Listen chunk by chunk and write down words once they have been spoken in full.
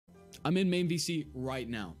I'm in main VC right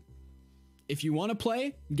now. If you want to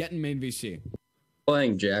play, get in main VC.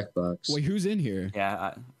 Playing Jackbox. Wait, who's in here?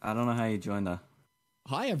 Yeah, I don't know how you joined that.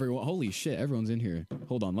 Hi, everyone. Holy shit, everyone's in here.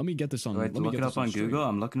 Hold on, let me get this on. Wait, look it up on Google.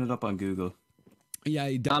 I'm looking it up on Google. Yeah,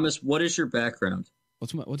 Thomas, what is your background?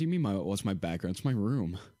 What do you mean what's my background? It's my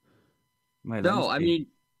room. No, I mean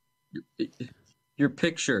your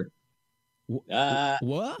picture.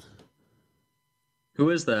 What? Who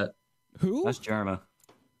is that? Who? That's Jerma.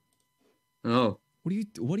 Oh. What do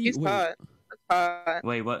you He's hot.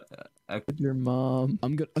 Wait, what? Your mom.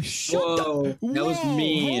 I'm gonna shut Whoa, up. that was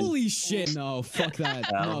mean. Holy shit! No, fuck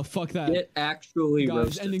that. No, fuck that. It actually guys,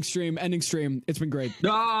 roasted. ending stream. It's been great.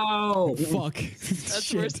 No, fuck.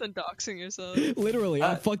 That's worse than doxing yourself. Literally,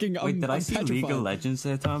 I'm fucking. Wait, did I I'm see petrified. League of Legends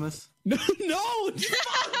there, Thomas? No, shit.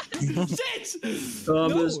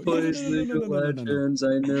 Thomas plays League of Legends.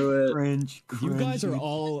 I knew it. Cringe. You guys are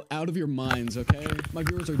all out of your minds. Okay, my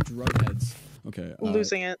viewers are drug heads. Okay,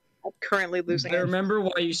 Losing it. I'm currently losing I it. remember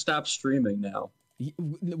why you stopped streaming now.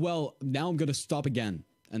 Well, now I'm gonna stop again.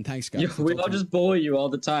 And thanks, guys. Yeah, we all just bully you all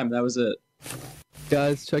the time. That was it.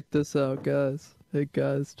 Guys, check this out, guys. Hey,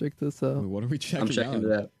 guys, check this out. Wait, what are we checking out? I'm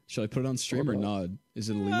checking it out. Should I put it on stream or not?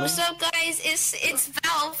 Is it illegal? What's up, guys? It's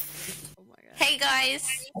Balfe. Oh my god. Hey, guys.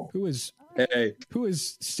 Who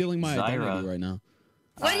is stealing my Zyra. identity right now?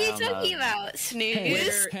 What are you talking about,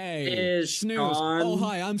 Snooze? Hey, is Snooze. Sean? Oh,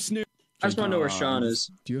 hi, I'm Snooze. I just want to know where Sean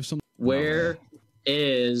is. Do you have some? Where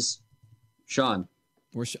is Sean?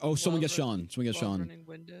 Oh, someone get Sean. Someone get Sean. Running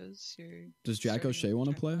Windows, Does Jack O'Shea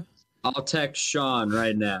want to play? I'll text Sean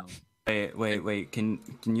right now. Wait. Can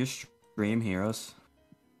you stream Heroes?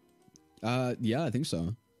 Yeah, I think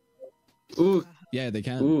so. Ooh, Yeah, they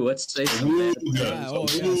can. ooh, let's say some bad Yeah,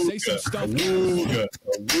 say some stuff.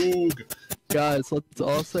 Guys, let's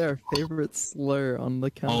all say our favorite slur on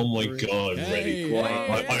the count. Oh my of three. god, Hey,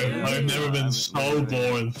 I've never been so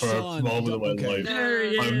boring for a moment of my life. There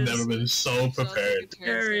he I've is. never been so prepared.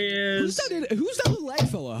 There he Who's is. who's that little leg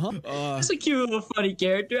fella, huh? That's a cute little funny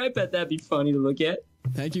character. I bet that'd be funny to look at.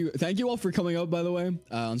 Thank you all for coming out, by the way.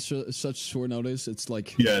 On such short notice, it's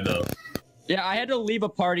like... Yeah, no. Yeah, I had to leave a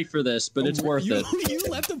party for this, but it's worth it. You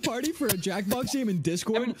left a party for a Jackbox game in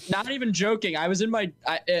Discord? I'm not even joking. I was in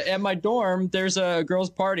at my dorm. There's a girls'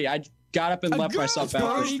 party. I got up and left myself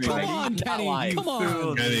after streaming. Come on, Kenny. Come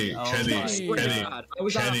on. Kenny, I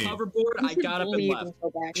was on a hoverboard. I got up and left.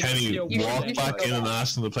 Kenny, walk back in and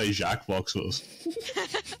ask them to play Jackbox with us.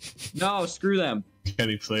 No, screw them.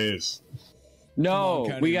 Kenny, please. No,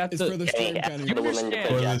 Kenny. we got It's for the stream, Kenny. You understand.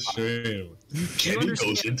 For the stream. Kenny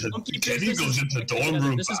goes into dorm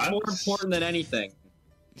room. This is more important than anything.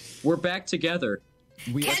 We're back together.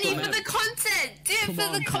 Kenny, for the content! Do it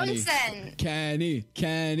for the content! Kenny.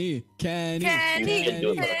 Kenny, You either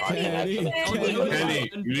do that.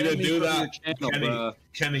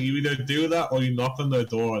 Kenny, you either do that or you knock on their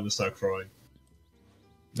door and start crying.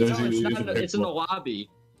 No, it's in the lobby.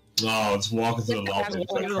 No, it's walking to the lobby.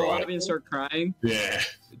 Walk into the lobby and start crying. Yeah.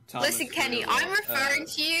 Listen, Kenny, I'm referring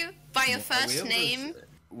to you by your first name,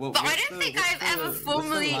 but I don't think I've ever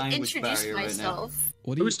formally introduced myself.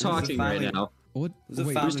 Who's talking right now? What?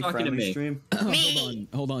 Wait, who's talking to me? Me.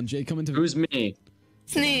 Hold on, Jay, come into... Who's me?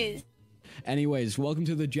 Snooze. Anyways, welcome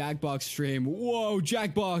to the Jackbox stream. Whoa,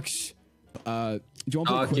 Jackbox! Do you want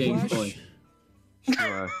to play Game Quiplash?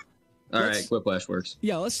 Sure. Alright, Quiplash works.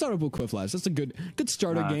 Yeah, let's start up with Quiplash. That's a good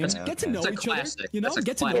starter game. okay, Get to know It's a each classic. other. You know, That's a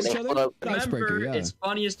get to know each classic. other. Icebreaker, Remember, yeah. it's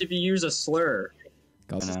funniest if you use a slur.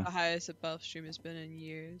 Got This is it. the highest that Balfe stream has been in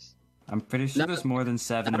years. I'm pretty sure there's more than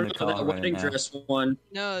 7 I in don't the know that call right wedding now. dress one.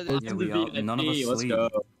 No, Let's the do we the all- VIP. none of us Let's sleep. go.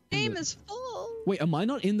 game is full. Wait, am I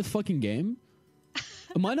not in the fucking game?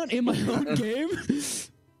 Am I not in my own game?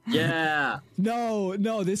 Yeah. No,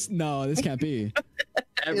 this can't be.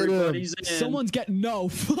 Everybody's in. Someone's getting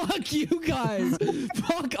fuck you guys.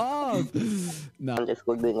 Fuck off. No.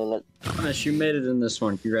 Thomas, you made it in this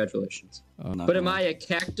one. Congratulations. No. But am I a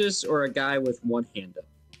cactus or a guy with one hand up?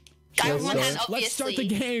 Guy with one hand, Let's start the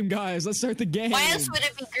obviously. game, guys. Let's start the game. Why else would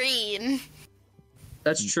it be green?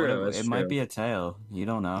 That's true. It might be a tail. You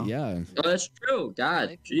don't know. Yeah. Oh, that's true.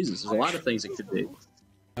 God, Jesus, there's a lot of things it could be.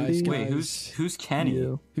 Guys, Wait, guys. who's Kenny?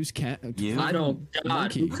 You. Who's cat? You? I don't. God,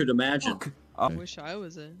 Monkey. who could imagine? I wish I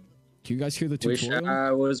was in. Can you guys hear the Wish tutorial?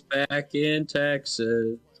 I was back in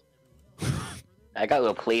Texas. I got a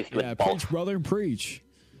little please with Yeah, Balfe. preach, brother, preach.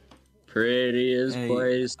 Prettiest Hey,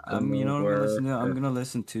 place in you the know what I'm gonna world.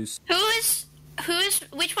 listen to.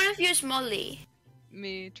 Which one of you is Molly?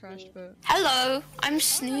 Me, trash boat. Hello, I'm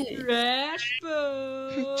Snooze. Trash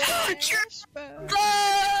boat. Trash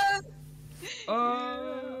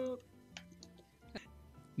Oh.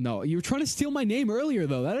 No, you were trying to steal my name earlier,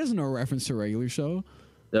 though. That isn't a reference to a regular show.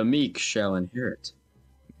 The meek shall inherit.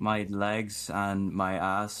 My legs and my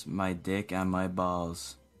ass, my dick and my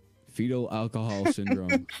balls. Fetal alcohol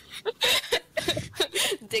syndrome.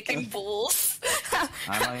 Dick and balls.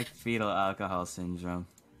 I like fetal alcohol syndrome.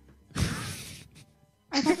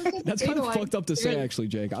 That's kind of fucked up to say, actually,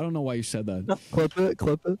 Jake. I don't know why you said that. Clip it,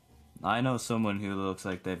 clip it. I know someone who looks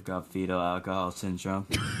like they've got fetal alcohol syndrome.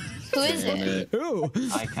 Who is it? Who?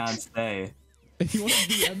 I can't say. You want to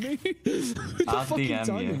DM me? What the I'll fuck are you DM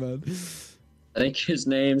talking you. about? I think his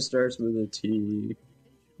name starts with a T.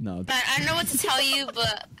 No. I don't know what to tell you,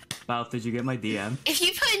 but Balfe, did you get my DM? if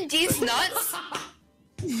you put in these nuts,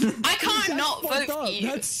 I can't not vote for you.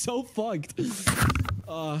 That's so fucked.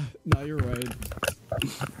 No, you're right.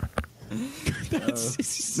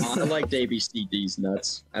 I liked ABCD's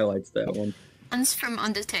nuts. I liked that one. One's from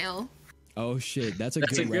Undertale. Oh shit, that's a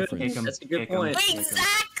That's good a good. reference. That's a good point.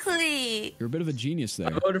 Exactly. You're a bit of a genius there.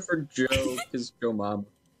 I voted for Joe because Joe Mom.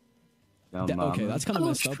 Okay, that's kind of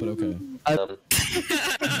messed up, but okay. I don't know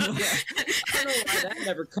why that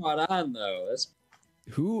never caught on though. That's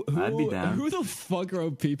Who I'd be down. who the fuck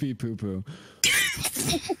wrote pee pee poo poo?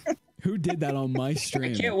 Who did that on my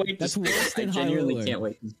stream? I can't wait. That's to worse I than genuinely High can't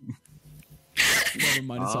wait. Never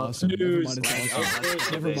mind, it's awesome. Never Snooze. mind, it's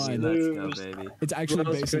awesome. Never mind. Let's go, baby. It's actually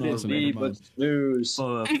based on awesome. Never mind. Snooze.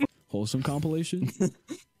 Wholesome compilation?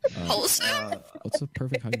 Wholesome? What's the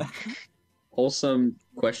perfect height? Wholesome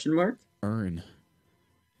question mark? Urn.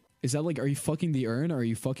 Is that like, are you fucking the urn or are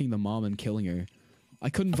you fucking the mom and killing her? I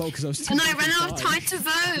couldn't vote because I was too And I deep ran in out of thought. time to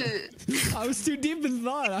vote. I was too deep in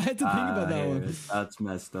thought. I had to think about that one. That's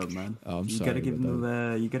messed up, man. Oh, I'm you sorry gotta give about him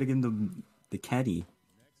the. You gotta give him the caddy.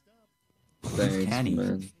 Thanks, Kenny.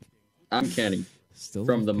 man. I'm Kenny Still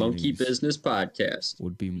from love the Monkey pennies. Business Podcast.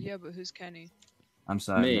 Would be Yeah, but who's Kenny? I'm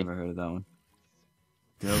sorry, Me. I've never heard of that one.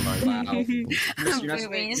 Still like. Wow. You're not Boobies.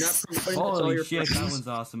 promoting that's all Holy your shit, that friends. one's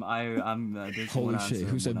awesome. I'm. There's Holy one shit, answer,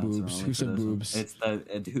 who said one answer boobs? only Who for said this one. boobs? It's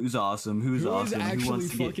the who's awesome. Who's Who is awesome? Who actually wants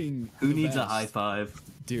to get? fucking Who the needs a best? high five?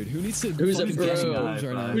 Dude, who needs to Who's a fucking get some bro? boobs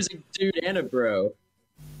right now? Who's a dude and a bro?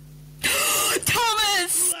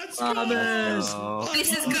 Thomas! Thomas! Oh,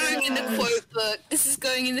 This is going in the quote book. This is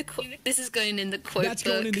going in the quote book. That's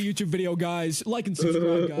going in the YouTube video, guys. Like and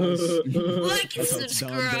subscribe, guys. Like and That's how it's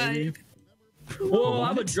done, baby. subscribe. Whoa,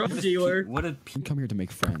 I'm a drug dealer. what a I didn't come here to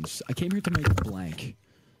make friends. I came here to make blank.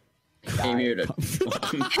 Came here to.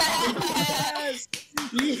 Yes!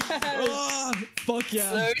 Yes! Ah, fuck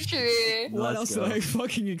yeah. So true. What Let's else go. did I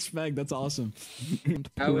fucking expect? That's awesome.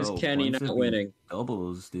 How is Bro, Kenny points not would be winning?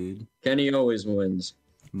 Doubles, dude. Kenny always wins.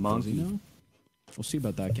 Does he Monkey. know? We'll see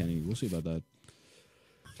about that, Kenny. We'll see about that.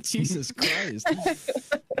 Jesus Christ.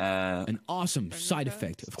 An awesome side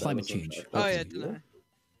effect of climate change. Oh yeah, did I?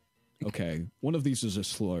 Okay, one of these is a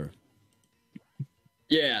slur.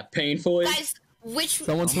 Yeah, painfully. Guys,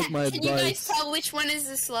 Someone took my Can you guys advice. tell which one is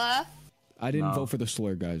the slur? I didn't No. vote for the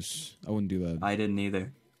slur, guys. I wouldn't do that. I didn't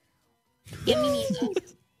either. Yeah, me neither.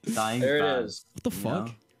 Dying There it fast. is. What the you fuck?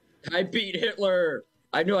 know? I beat Hitler.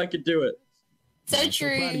 I knew I could do it. So I'm so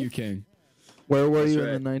proud of you, true. King. Where were That's you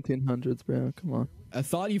right. in the 1900s, bro? Come on. I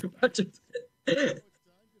thought you. What?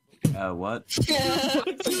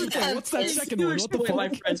 Okay, what's that second You one? What the exploit my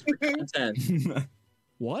fuck? friends for content.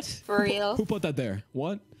 What? For real. Who put that there?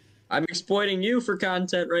 What? I'm exploiting you for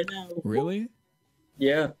content right now. Really?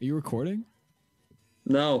 Yeah. Are you recording?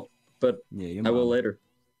 No, but Yeah, you I will mom. later.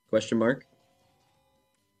 Question mark.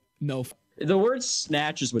 No. The word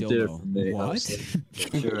snatch is what did it Dildo. for me. What? honestly.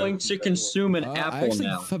 I'm going to consume an I apple actually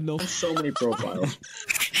now. have no. On so many profiles.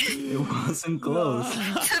 It wasn't close.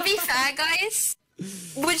 To be fair, guys,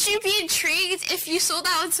 would you be intrigued if you saw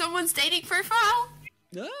that on someone's dating profile?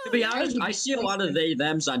 To be honest, I see a lot of they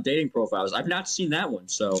thems on dating profiles. I've not seen that one,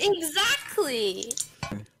 so Exactly.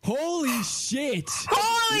 Holy shit!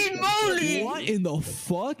 Holy moly! What in the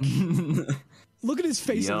fuck? Look at his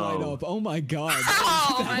face light Yo. up. Oh my god.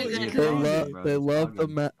 Oh my That was god. They Fucking, love, bro, they it's love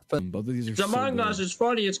the fucking- Both of these are it's Among so Us. good. It's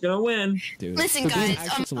funny. It's gonna win. Dude. Listen, So these guys,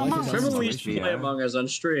 actions like Among it Us. Remember doesn't we like used to VR. play Among Us on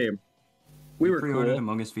stream. We were Pre-ordered cool.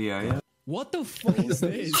 Among Us VR, yeah? What the fuck is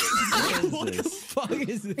this? What the this? fuck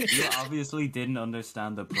is this? You obviously didn't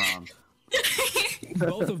understand the prompt.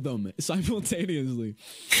 Both of them simultaneously.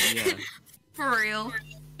 Yeah. For real.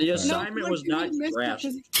 The assignment was not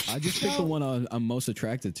grasped. I just picked the one I'm most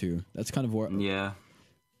attracted to. That's kind of what. Yeah.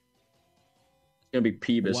 It's gonna be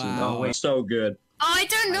Peebus. Wow. Oh, wait. So good. Oh, I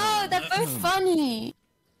don't know. They're both funny.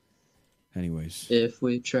 Anyways. If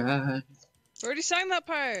we try. We already sang that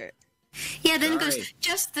part. Yeah, then it goes, Sorry.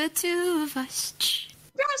 just the two of us. Just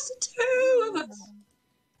the two of us.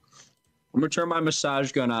 I'm gonna turn my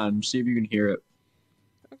massage gun on. See if you can hear it.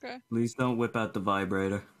 Okay. Please don't whip out the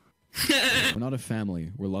vibrator. We're not a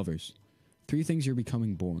family. We're lovers. 3 things you're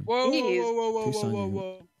becoming boring. Whoa, whoa, whoa, whoa, whoa, Please whoa, sign whoa, your-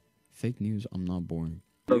 whoa. Fake news. I'm not boring.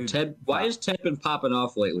 Bro, Ted, why has Ted been popping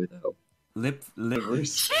off lately, though? Lip.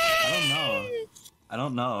 I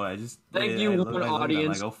don't know. I just. Thank you, one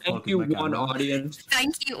audience. Thank you, one audience.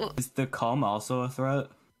 Thank you. Is the cum also a threat?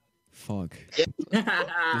 Fuck.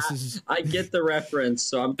 This is- I get the reference,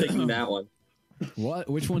 so I'm picking that one. What?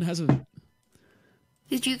 Which one has a...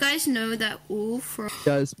 Did you guys know that all from...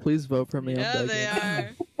 Guys, please vote for me. Yeah, I'm they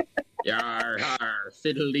begging. are. Yar,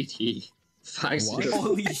 fiddly. What?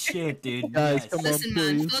 Holy shit, dude. Guys, yes. come on, Listen,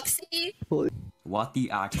 man, please. Foxy. What the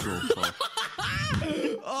actual fuck?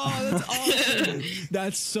 Oh, that's awesome.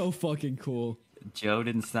 That's so fucking cool. Joe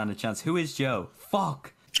didn't stand a chance. Who is Joe?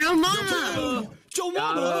 Fuck. Joe Mama. Joe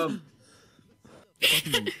Mama!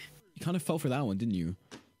 Fucking- you kind of fell for that one, didn't you?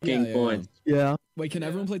 Talking points. Yeah. Wait, can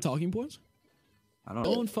everyone play talking points? I don't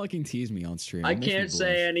know. Don't fucking tease me on stream. I It makes me can't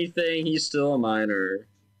say blush. anything. He's still a minor.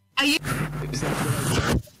 Are you...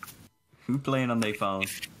 Who playing on their phone?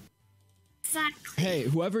 Exactly. Hey,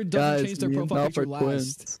 whoever doesn't Guys, change their me and profile Balfe picture are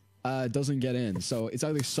twins. last doesn't get in. So it's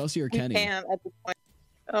either Sussy or You Kenny. can't at this point.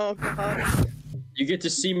 Oh god. You get to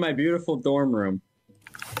see my beautiful dorm room.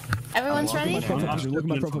 Everyone's ready? Look at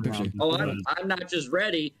my profile picture. Oh, I'm not just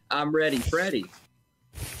ready. I'm ready, Freddy.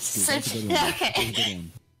 So That's a true. good one. That's a Okay. good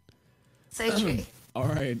one. So true. All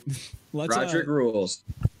right. Let's Roderick rules.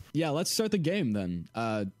 yeah, let's start the game then.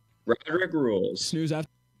 Roderick rules. Snooze after.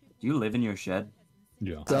 Do you live in your shed?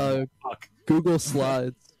 Yeah. So, Google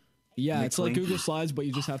Slides. Yeah, it's like Nickling. Google Slides, but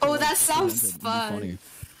you just have to. Oh, like, that sounds present it. It'd be fun. funny.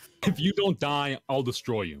 If you don't die, I'll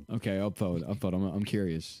destroy you. Okay, upvote. I'm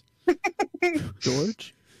curious.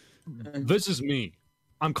 George? This is me.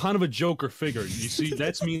 I'm kind of a Joker figure. You see,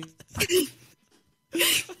 that's me.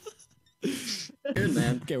 Good,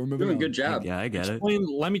 man. Okay, we're moving Doing a on. good job. Yeah, I get it.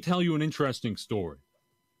 Let me tell you an interesting story.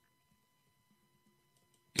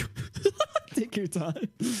 Take your time.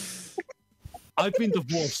 I've been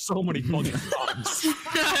divorced so many fucking times.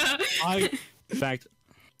 In fact,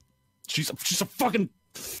 she's a fucking.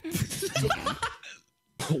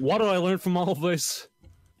 What did I learn from all of this?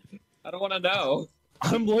 I don't want to know.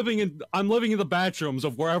 I'm living in the bathrooms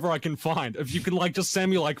of wherever I can find. If you can like just send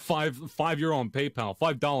me like €5 on PayPal,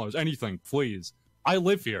 $5, anything, please. I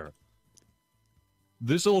live here.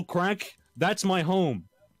 This little crack, that's my home.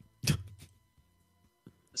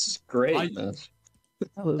 This is great, I- man.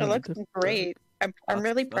 I live That in a looks different- great. I'm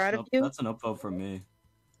really proud of you. That's an upvote for me.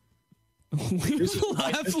 This is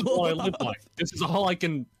all I live like. This is all I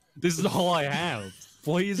can. This is all I have.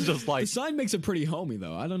 Please, just like The sign makes it pretty homey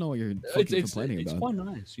though. I don't know what you're fucking complaining it's about. quite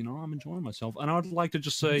nice. You know, I'm enjoying myself, and I'd like to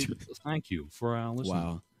just say thank you for listening.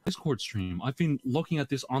 Wow. To the Discord stream. I've been looking at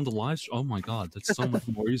this on the live stream. Oh my god, that's so much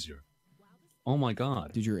more easier. Oh my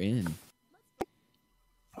god. Dude, you're in.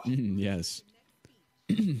 Yes.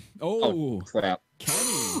 Oh, Oh, crap.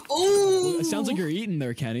 Kenny. Ooh. It sounds like you're eating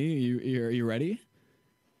there, Kenny. You ready?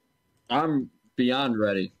 I'm beyond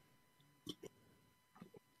ready.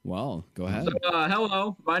 Well, go ahead. So,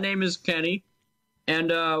 hello, my name is Kenny, and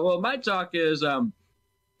well, my talk is the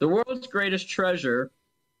world's greatest treasure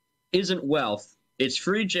isn't wealth; it's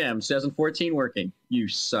free gems. 2014 working, you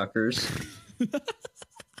suckers.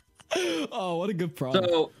 Oh, what a good problem.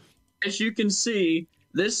 So, as you can see,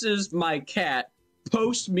 this is my cat.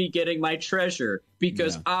 Post me getting my treasure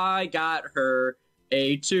because Yeah. I got her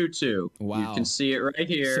a tutu. Wow. You can see it right So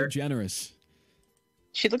here. generous.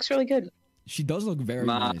 She looks really good. She does look very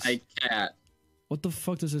My nice. cat, What the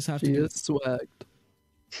fuck does this have She to do? is swagged.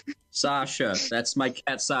 Sasha. That's my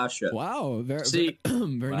cat, Sasha. Wow, very See-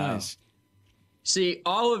 very Wow. nice. See,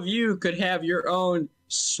 all of you could have your own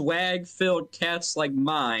swag-filled cats like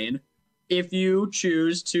mine if you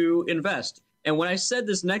choose to invest. And when I said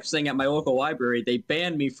this next thing at my local library, they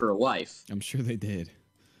banned me for life. I'm sure they did.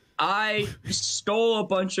 I stole a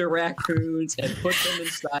bunch of raccoons and put them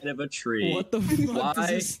inside of a tree. What the fuck Why? does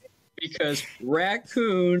this? Because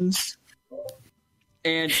raccoons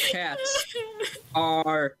and cats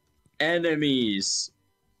are enemies.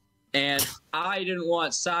 And I didn't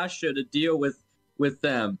want Sasha to deal with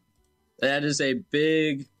them. That is a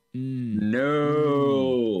big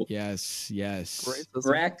no. Yes, yes. Racism.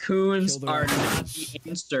 Raccoons Kill the are not raccoons. the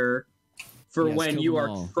answer for Yes, when kill you them are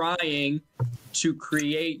all. trying to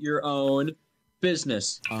create your own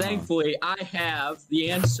business. Uh-huh. Thankfully, I have the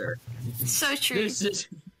answer. So true. This is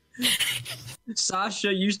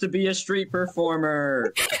Sasha used to be a street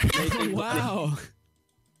performer, making money, Wow.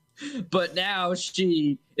 but now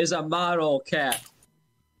she is a model cat.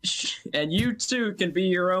 And you too can be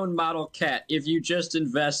your own model cat if you just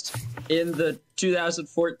invest in the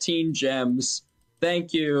 2014 gems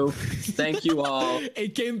Thank you all.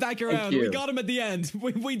 It came back around. We got him at the end.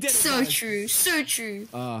 We did it. So true, so true.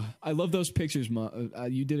 I love those pictures,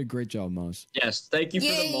 you did a great job, Moz. Yes, thank you for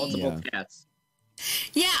the multiple cats.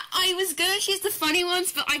 Yeah, I was gonna choose the funny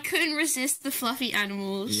ones, but I couldn't resist the fluffy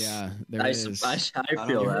animals. Yeah, there it is. I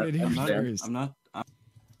feel that. I'm not.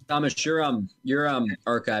 Thomas, you're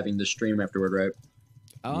archiving the stream afterward, right?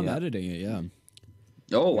 Oh, I'm editing it. Yeah.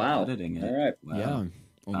 Oh wow. Editing it. All right. Wow. Yeah.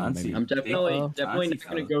 Oh, no, maybe. I'm definitely not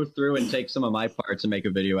gonna go through and take some of my parts and make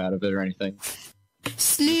a video out of it or anything.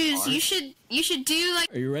 Snooze, you should do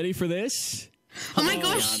like. Are you ready for this? Oh my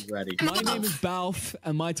gosh! I'm ready. My name is Balfe,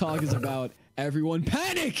 and my talk is about everyone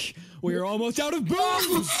panic. We are almost out of boobs.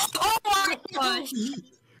 Oh my gosh!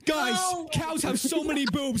 Guys, cows have so many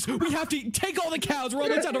boobs. We have to take all the cows. We're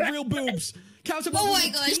almost out of real boobs. Cows have. Oh my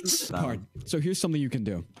gosh! Hard. So here's something you can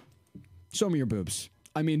do. Show me your boobs.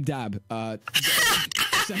 I mean, dab.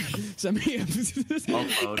 Send me a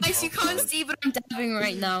Guys, you can't see, but I'm dabbing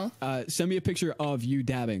right now. Send me a picture of you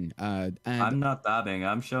dabbing. And I'm not dabbing.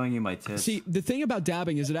 I'm showing you my tits. See, the thing about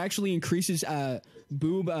dabbing is it actually increases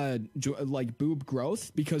boob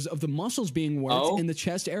growth because of the muscles being worked in the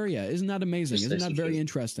chest area. Isn't that amazing? Isn't that very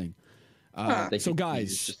interesting? So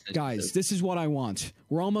guys, this is what I want.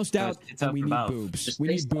 We're almost out, and we need boobs. We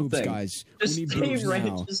need boobs, guys. We need boobs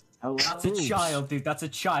now. That's a child, dude. That's a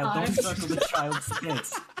child. Don't circle the child's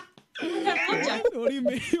tits. What do you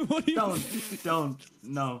mean? What do you Don't.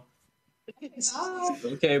 No.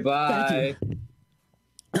 Okay, bye.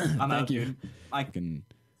 Thank you. I can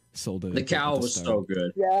sold it. The cow was so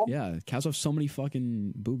good. Yeah, cows have so many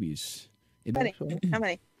fucking boobies. How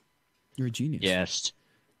many? You're a genius. Yes.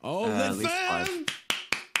 Oh, Lit Fam!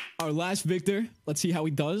 Our last victor. Let's see how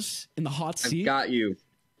he does in the hot seat.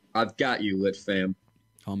 I've got you, Lit Fam.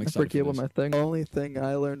 Oh, I'm I excited. forget what my thing. The only thing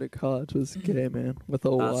I learned at college was gay man with a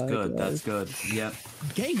Y. That's good. Guys. That's good. Yep.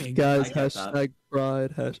 Gaming. Guys, hashtag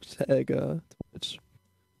pride, hashtag Twitch.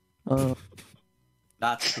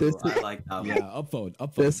 That's cool. I like that. Yeah,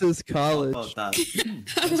 upvote. This is college.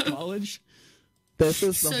 That's college. This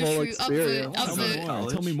is the So whole true. experience.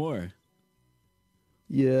 Tell me more.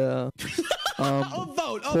 Yeah.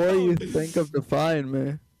 Before you think of defying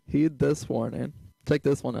me, heed this warning. Check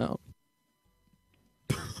this one out.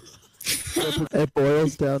 It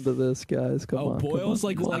boils down to this, guys. Come on. Boils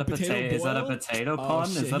like potato boil? Is that a potato pun?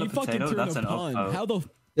 Shit. Is that a potato? That's an pun. upvote. How the?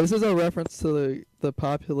 This is a reference to the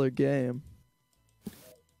popular game.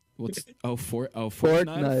 What's Fortnite,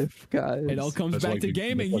 Fortnite, guys. It all comes back to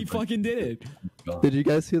gaming. He fucking did it. Did you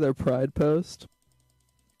guys see their pride post?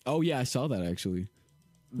 Oh yeah, I saw that actually.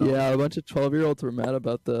 No. Yeah, a bunch of 12-year-olds were mad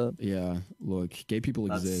about that. Yeah, look, gay people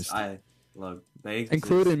exist. Look, they exist.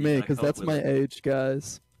 Including me, because that's my age,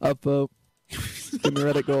 guys. Upvote. Give me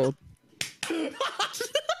Reddit gold.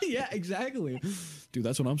 Yeah, exactly. Dude,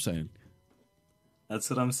 that's what I'm saying. That's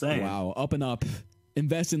what I'm saying. Wow, up and up.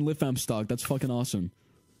 Invest in LitFam stock. That's fucking awesome.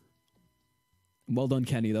 Well done,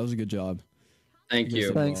 Kenny. That was a good job. Thank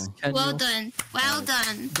you. Thanks, Kenny. Well done. Well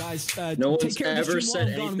done. Guys, no one's ever said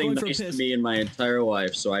anything nice to me in my entire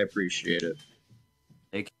life, so I appreciate it.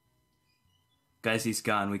 Hey, guys, he's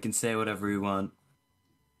gone. We can say whatever we want.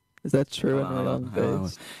 Is that true?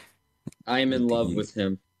 I am in love with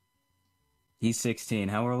him. He's 16.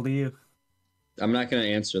 How old are you? I'm not going to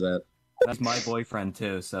answer that. That's my boyfriend,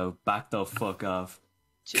 too, so back the fuck off.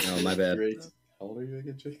 Oh, my bad. How old are you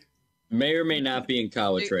again, Jake? May or may not be in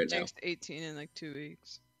college right now. Jake's 18 in like 2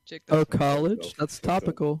 weeks. Jake, oh, college? That's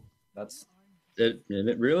topical. It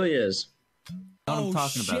really is. What I'm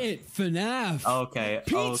talking shit, FNAF. Okay,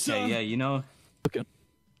 Pizza. okay, yeah, you know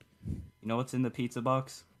what's in the pizza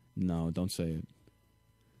box? No, don't say it.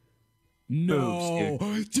 No,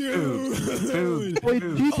 dude. Boobs. Wait,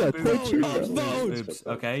 pizza. Boobs.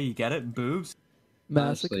 Okay, you get it? Boobs?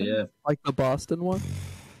 Massacre? Yeah. Like the Boston one?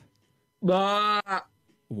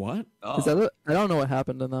 What? Oh. Is that it? I don't know what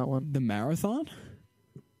happened in that one. The marathon?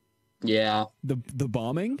 Yeah. The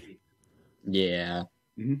bombing? Yeah.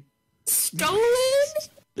 Stolen?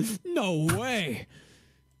 No way.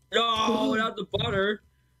 No, not the butter.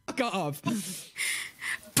 Fuck off.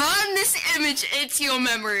 Burn this image into your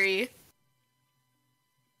memory.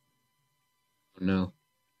 No.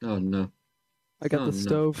 Oh, no. I got the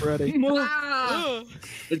stove ready.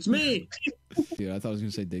 It's me. Dude, I thought I was going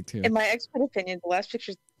to say dick too. In my expert opinion, the last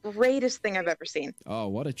picture's the greatest thing I've ever seen. Oh,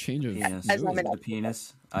 what a change of Penis. As I'm Is it a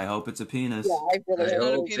penis? I hope it's a penis. Yeah, I really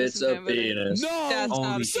hope it's a penis. No! That's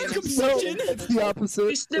not a Circumcision! It's the opposite.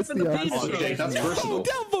 He's sniffing the penis. Okay, that's personal.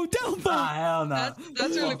 Downvote! Ah, hell no.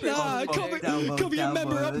 That's really cool. Cover your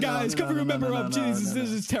member up, guys. Cover your member up. Jesus, this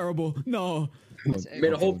is terrible. No.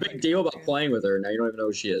 Made a whole big deal about playing with her. Now you don't even know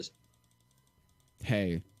who she is.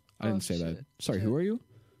 Hey, I didn't say that. Sorry, who are you?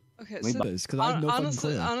 Okay, Wait, so because I have no fucking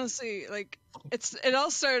clue. honestly, like it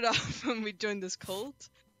all started off when we joined this cult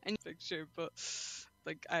and picture, but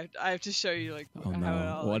like I have to show you like Oh how no!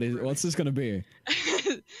 it all, What's this gonna be?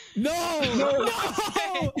 No! No!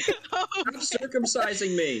 Stop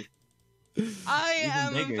circumcising me. I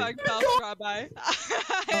am in fact Balfe Rabbi.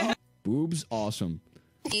 Boobs, awesome.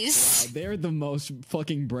 Wow, they're the most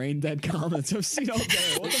fucking brain dead comments I've seen all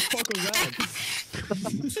day. What the fuck was that?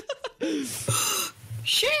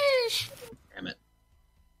 Sheesh. Damn it.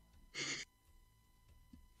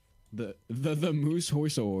 The Moose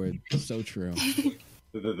Horse Award. So true.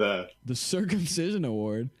 The Circumcision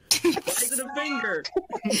Award. Why is it a finger?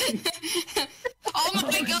 Oh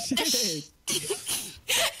my gosh.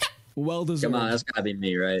 Well deserved. Come on, that's gotta be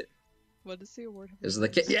me, right? What is the award? Is the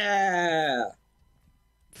kid? Yeah.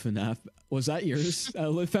 FNAF. Was that yours,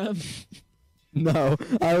 Litfam? No,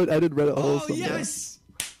 I did Reddit Oh yes!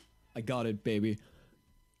 I got it, baby.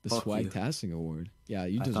 The Fuck you. Swag-tastic Award. Yeah,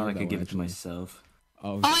 you deserve I thought I that could one, give it to actually. myself.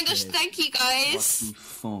 Oh my gosh, thank you guys.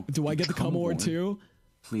 Do I get the cum award too?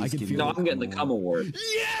 Please I can give feel me No, it. I'm getting the cum award.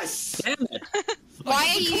 Yes! Damn it.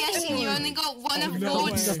 Why are you asking? You only got one award, Do I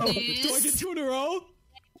get snooze. 2 in a row?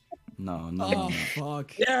 No. Oh,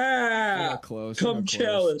 fuck. Yeah. I got close. Cum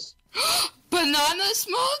chalice. Banana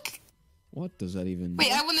smoke? What does that even...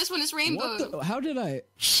 Wait, I won this one as rainbow. How did I...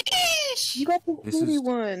 Sheesh. You got the fruity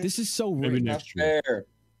one. This is so Maybe rigged. next year. Fair.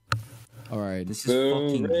 Alright. This is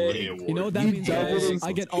fucking rigged. You know what that means, guys?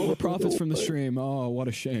 I get all the profits from the stream. Oh, what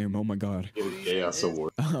a shame. Oh my god. Chaos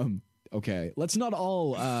award. Okay. Let's not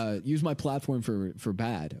all use my platform for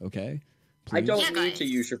bad, okay? I Please? don't need to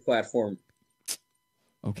use your platform.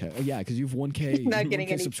 Okay. Oh, yeah, because you've 1K, Not getting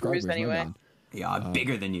 1K any subscribers. viewers my anyway. bad. Yeah, I'm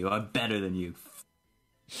bigger than you. I'm better than you.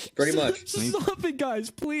 Pretty much. Stop it,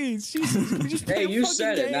 guys, please. Jesus, can we just play Hey, a you fucking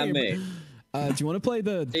said it, not game? me. Do you want to play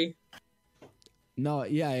the... See? No,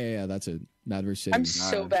 yeah, that's it. Mad vs. City. I'm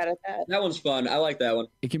so bad at that. That one's fun. I like that one.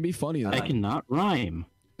 It can be funny, though. I cannot rhyme.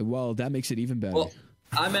 Well, that makes it even better. Well,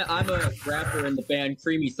 I'm a rapper in the band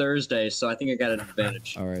Creamy Thursday, so I think I got an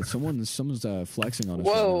advantage. All right, someone's flexing on us.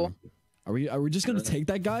 Whoa. Right now. Are we just gonna take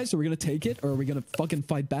that, guys? Are we gonna take it, or are we gonna fucking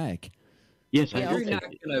fight back? Yes, You're not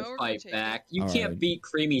gonna fight back. You can't beat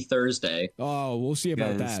Creamy Thursday. Oh, we'll see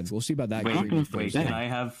about that. We'll see about that. Wait, can I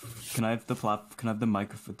have the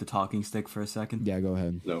microphone, the talking stick for a second? Yeah, go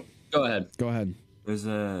ahead. No. Go ahead. Go ahead. There's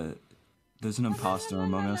an imposter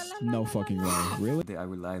among us. No fucking way. Really? I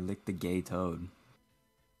licked the gay toad.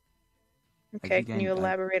 Okay, can you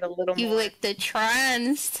elaborate a little more? You licked the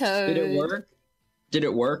trans toad. Did it work? Did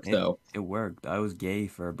it work though? It worked. I was gay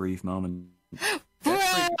for a brief moment.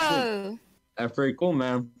 Bro! That's pretty cool,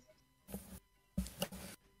 man.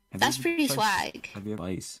 That's pretty swag. Have you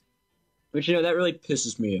advice? But you know, that really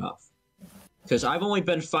pisses me off. Because I've only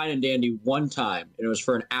been fine and dandy one time, and it was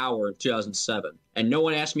for an hour in 2007. And no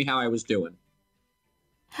one asked me how I was doing.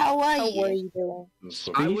 How are How were you doing?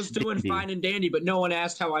 I was doing fine and dandy, but no one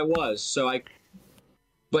asked how I was.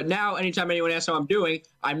 But now, anytime anyone asks how I'm doing,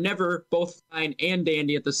 I'm never both fine and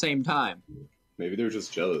dandy at the same time. Maybe they were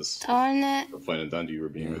just jealous. Darn it. Of fine and dandy you were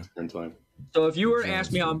being at the current time. So if you were to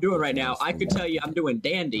ask me how I'm doing right now, I could tell you I'm doing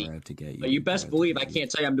dandy, but you best believe I can't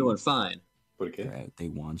tell you I'm doing fine. They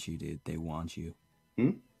want you, dude. They want you.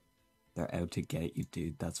 They're out to get you,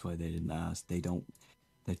 dude. That's why they didn't ask. They don't.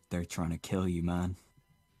 They're trying to kill you, man.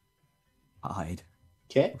 Hide.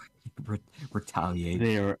 Okay. Retaliate.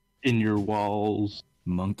 They are in your walls.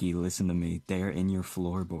 Monkey, listen to me. They're in your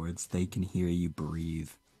floorboards. They can hear you breathe.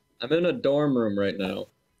 I'm in a dorm room right now.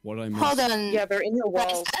 What did I miss? Hold on. Yeah, they're in your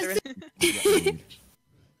walls.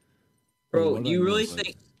 Bro, do you really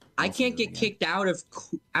think I can't get kicked out of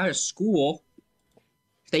school?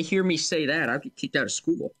 If they hear me say that, I'll get kicked out of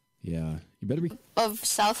school. Yeah, you better be. Of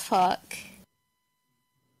South Park.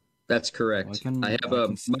 That's correct. My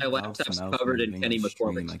laptop's covered in Kenny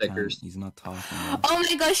McCormick stickers. He's not talking. Oh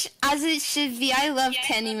my gosh, as it should be. I love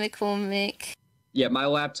Kenny McCormick. Yeah, my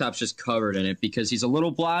laptop's just covered in it because he's a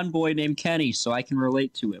little blonde boy named Kenny, so I can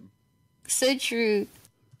relate to him. So true.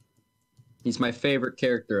 He's my favorite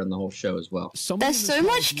character in the whole show as well. There's so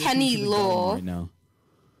much Kenny lore. Right now.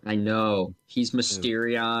 I know. He's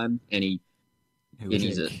Mysterion, and he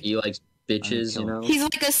likes bitches, you know? He's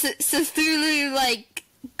like a Cthulhu, like,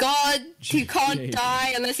 god who can't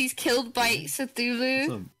die unless he's killed by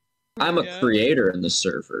Cthulhu. I'm a creator in the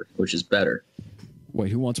server, which is better. Wait,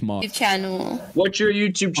 who wants mod? YouTube channel. What's your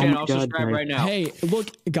YouTube channel? I'll subscribe right now. Hey, look,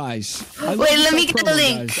 guys. Wait, let me get the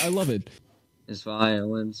link. Guys. I love it. Is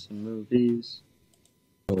violence in movies?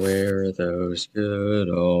 Where are those good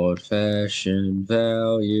old-fashioned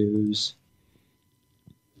values?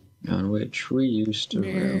 on which we used to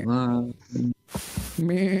rely.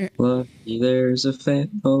 Lucky there's a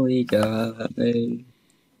family guy.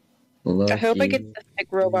 Lucky I hope I get the thick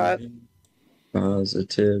robot.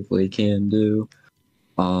 Positively can do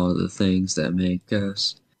all the things that make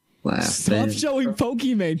us laugh. Stop showing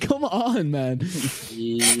Pokemon. Come on, man.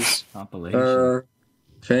 Please. Compilation.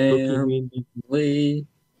 Family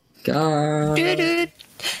guy.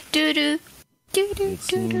 It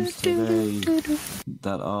seems today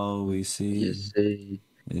that all we see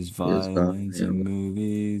is violence in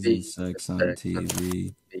movies and sex on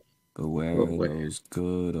TV. But where are those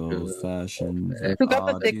good old-fashioned... Who got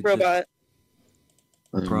the thick robot?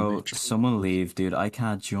 Bro, someone leave, dude. I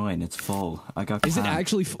can't join. It's full. I got. Is it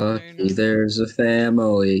actually full? Lucky there's a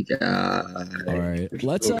family guy. Alright,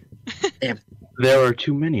 let's... There are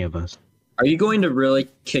too many of us. Are you going to really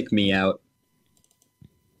kick me out?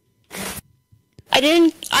 I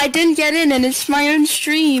didn't get in, and it's my own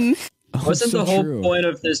stream. Wasn't the whole point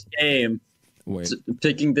of this game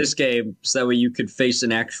picking this game so that way you could face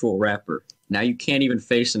an actual rapper? Now you can't even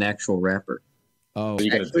face an actual rapper. Oh,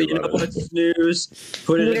 actually, you know what? Snooze.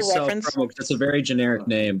 Put it in self-promo because it's a very generic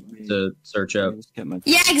name to search up.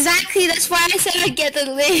 Yeah, exactly. That's why I said I'd get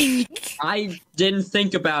the link. I didn't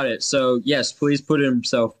think about it, so yes, please put it in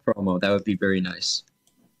self-promo. That would be very nice.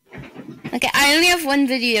 Okay, I only have one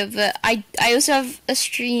video, but I also have a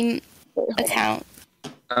stream account.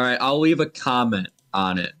 Alright, I'll leave a comment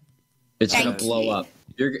on it. It's gonna blow up.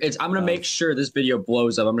 I'm gonna make sure this video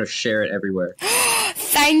blows up. I'm gonna share it everywhere.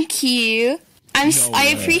 Thank you.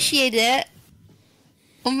 I appreciate it.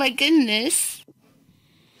 Oh my goodness.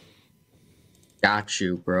 Got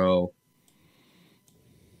you, bro.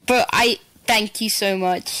 But I thank you so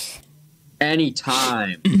much.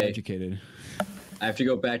 Anytime. Educated. I have to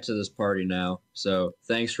go back to this party now. So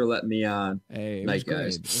thanks for letting me on. Hey, night,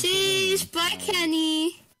 guys. Cheers, bye,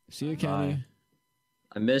 Kenny. See you, Kenny.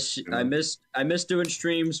 I miss doing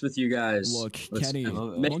streams with you guys. Look, Kenny,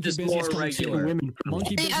 make this more regular.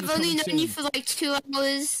 I've only known you for like 2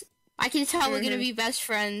 hours. I can tell we're gonna be best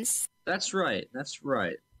friends. That's right. That's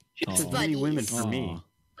right. Just many women for me.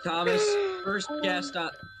 Thomas,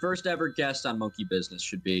 first ever guest on Monkey Business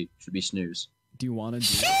should be Snooze. Do you want to do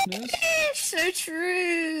Snooze? So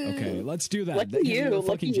true. Okay, let's do that. Look at you.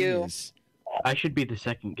 Look at you. I should be the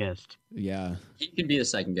second guest. Yeah. He can be the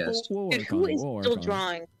second guest. Dude, who is still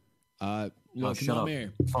drawing? Look, shut up.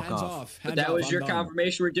 Here. Fuck Hands off. off. But that was your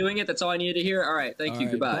confirmation we're doing it? That's all I needed to hear? Alright, thank you.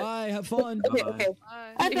 Goodbye. Bye. Have fun. Okay.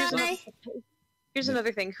 Bye. Here's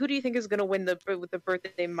another thing. Who do you think is gonna win with the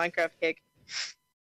birthday Minecraft cake?